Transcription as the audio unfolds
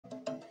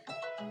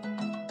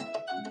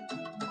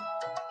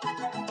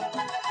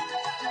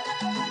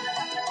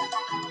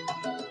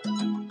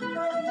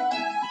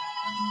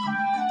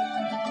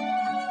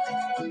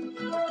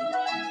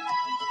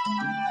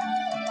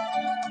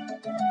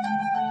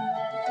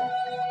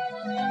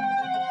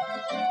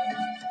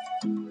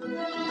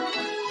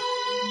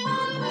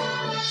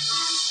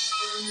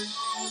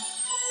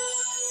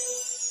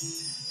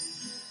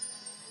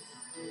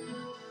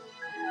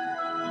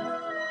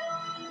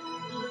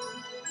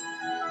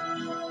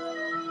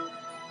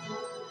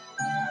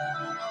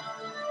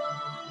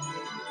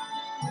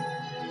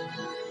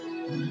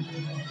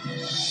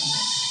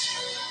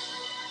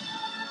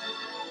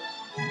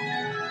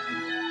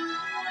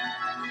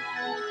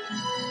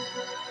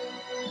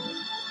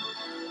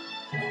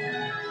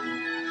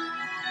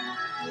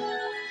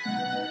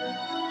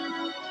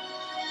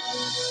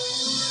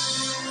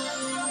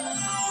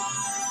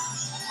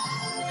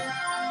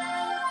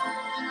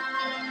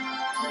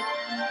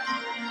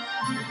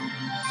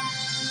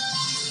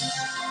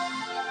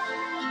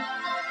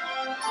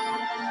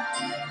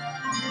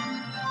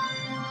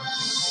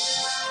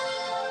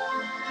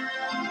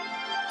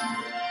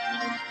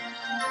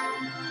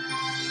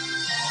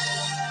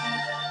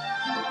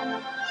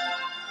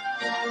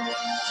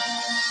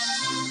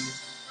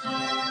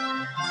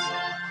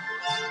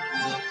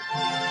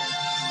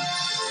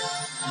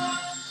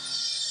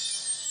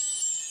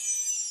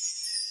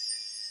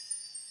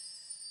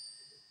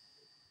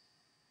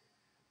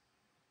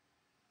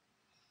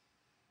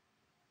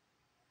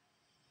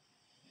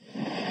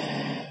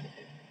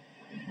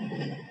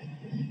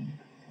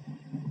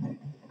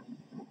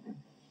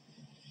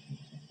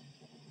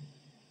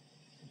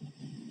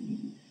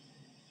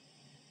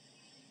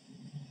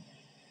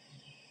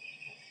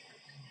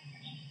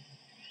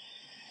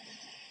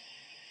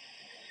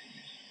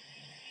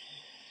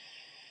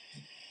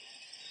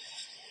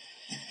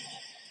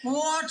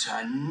What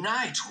a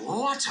night!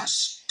 What a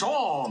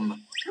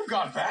storm! You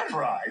got that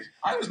right.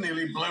 I was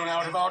nearly blown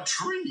out of our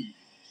tree.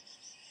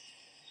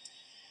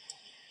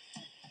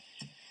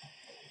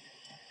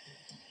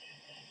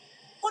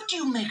 What do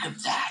you make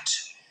of that?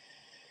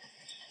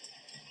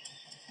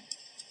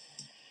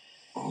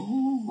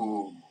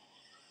 Oh,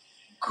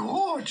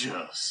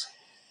 gorgeous.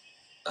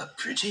 A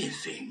pretty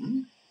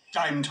thing.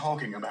 I'm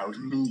talking about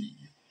me,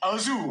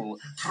 Azul,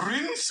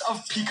 Prince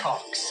of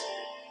Peacocks.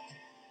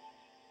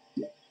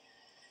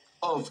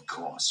 Of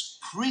course,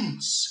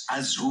 Prince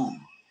Azul.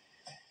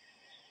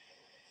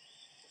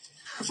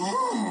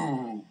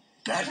 Ooh,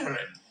 better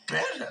and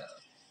better.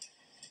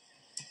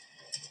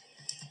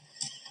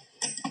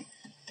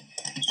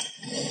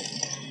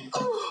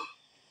 Oh,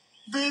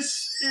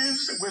 this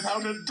is,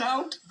 without a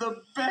doubt,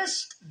 the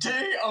best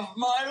day of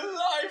my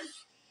life.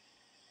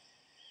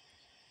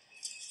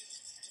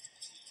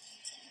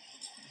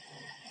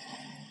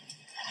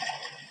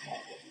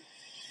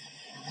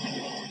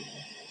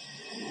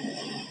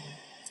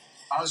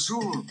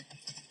 Azul.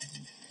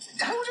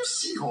 How do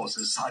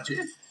seahorses,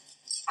 Saji?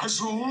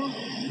 Azul,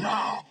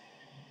 now.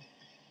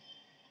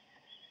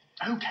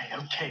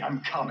 Okay, I'm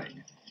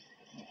coming.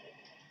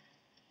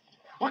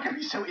 What can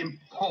be so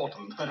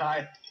important that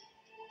I...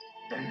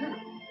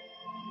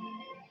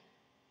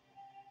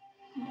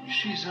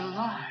 She's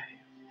alive.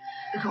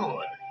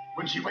 Good.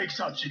 When she wakes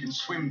up, she can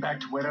swim back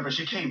to wherever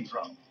she came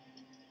from.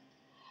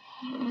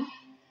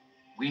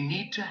 We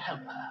need to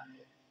help her.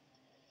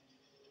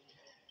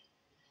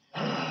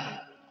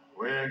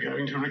 We're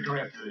going to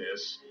regret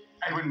this.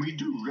 And when we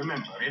do,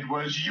 remember, it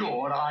was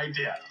your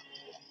idea.